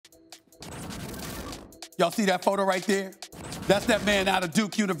Y'all see that photo right there? That's that man out of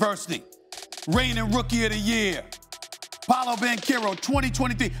Duke University. Reigning Rookie of the Year. Paolo Banchero,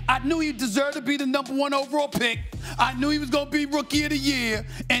 2023. I knew he deserved to be the #1 overall pick. I knew he was going to be Rookie of the Year,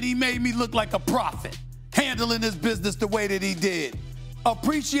 and he made me look like a prophet, handling his business the way that he did.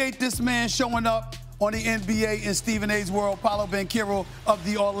 Appreciate this man showing up on the NBA in Stephen A's world. Paolo Banchero of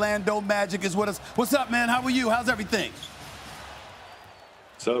the Orlando Magic is with us. What's up, man? How are you? How's everything?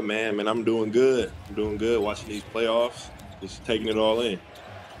 What's up, man? I'm doing good. I'm doing good watching these playoffs, just taking it all in.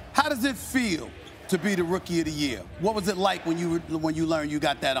 How does it feel to be the Rookie of the Year? What was it like when you learned you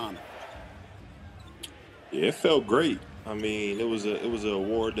got that honor? Yeah, it felt great. I mean, it was an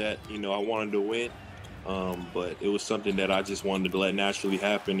award that I wanted to win, but it was something that I just wanted to let naturally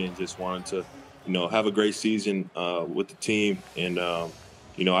happen and just wanted to have a great season with the team. And I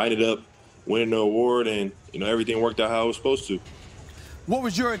ended up winning the award, and everything worked out how it was supposed to. What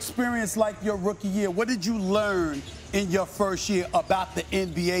was your experience like your rookie year? What did you learn in your first year about the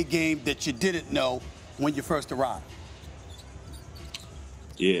NBA game that you didn't know when you first arrived?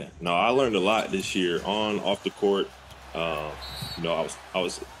 Yeah, no, I learned a lot this year off the court. I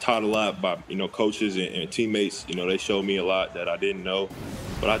was taught a lot by coaches and teammates. They showed me a lot that I didn't know.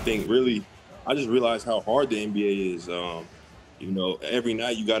 But I think really, I just realized how hard the NBA is. Every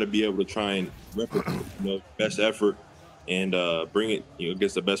night you got to be able to try and replicate best effort and bring it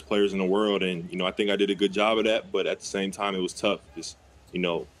against the best players in the world. And I think I did a good job of that. But at the same time, it was tough, just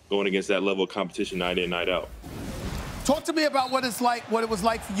going against that level of competition night in, night out. Talk to me about what it was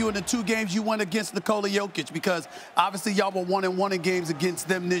like for you in the 2 games you won against Nikola Jokic, because obviously y'all were 1-1 in games against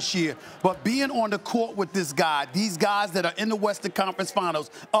them this year. But being on the court with this guy, these guys that are in the Western Conference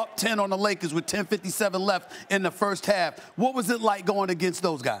Finals, up 10 on the Lakers with 10:57 left in the first half, what was it like going against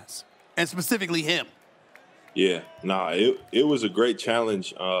those guys, and specifically him? Yeah, it was a great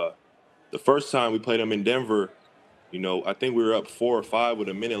challenge. The first time we played them in Denver, I think we were up 4 or 5 with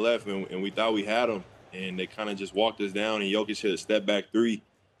a minute left, and we thought we had them. And they kind of just walked us down, and Jokic hit a step-back 3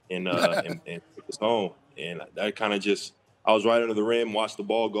 and took us home. And that kind of just – I was right under the rim, watched the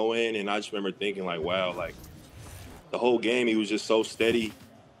ball go in, and I just remember thinking, like, wow, like the whole game he was just so steady.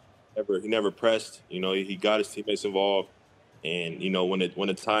 He never pressed. He got his teammates involved. And, when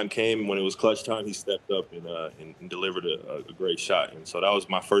the time came, when it was clutch time, he stepped up and delivered a great shot. And so that was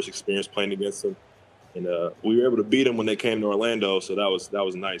my first experience playing against him. And we were able to beat them when they came to Orlando, so that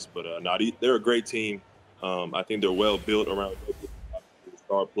was nice. But they're a great team. I think they're well built around the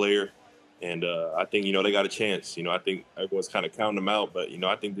star player, and I think they got a chance. I think everyone's kind of counting them out, but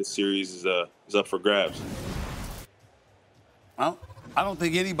I think this series is up for grabs. Well, I don't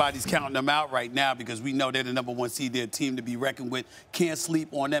think anybody's counting them out right now, because we know they're the #1 seed. They're a team to be reckoned with. Can't sleep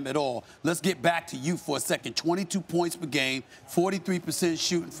on them at all. Let's get back to you for a second. 22 points per game, 43%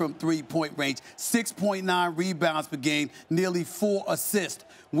 shooting from three-point range, 6.9 rebounds per game, nearly 4 assists.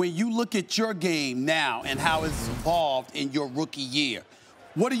 When you look at your game now and how it's evolved in your rookie year,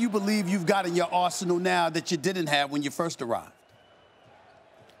 what do you believe you've got in your arsenal now that you didn't have when you first arrived?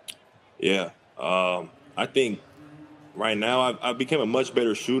 Yeah, I think right now I became a much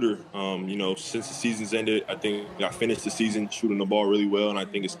better shooter. Since the season's ended, I think I finished the season shooting the ball really well, and I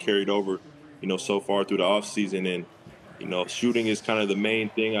think it's carried over, so far through the offseason. And, shooting is kind of the main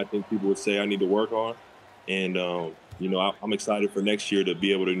thing I think people would say I need to work on. And, I'm excited for next year to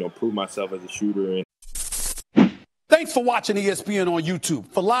be able to, prove myself as a shooter. Thanks for watching ESPN on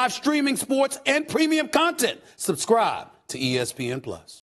YouTube. For live streaming, sports, and premium content, subscribe to ESPN+.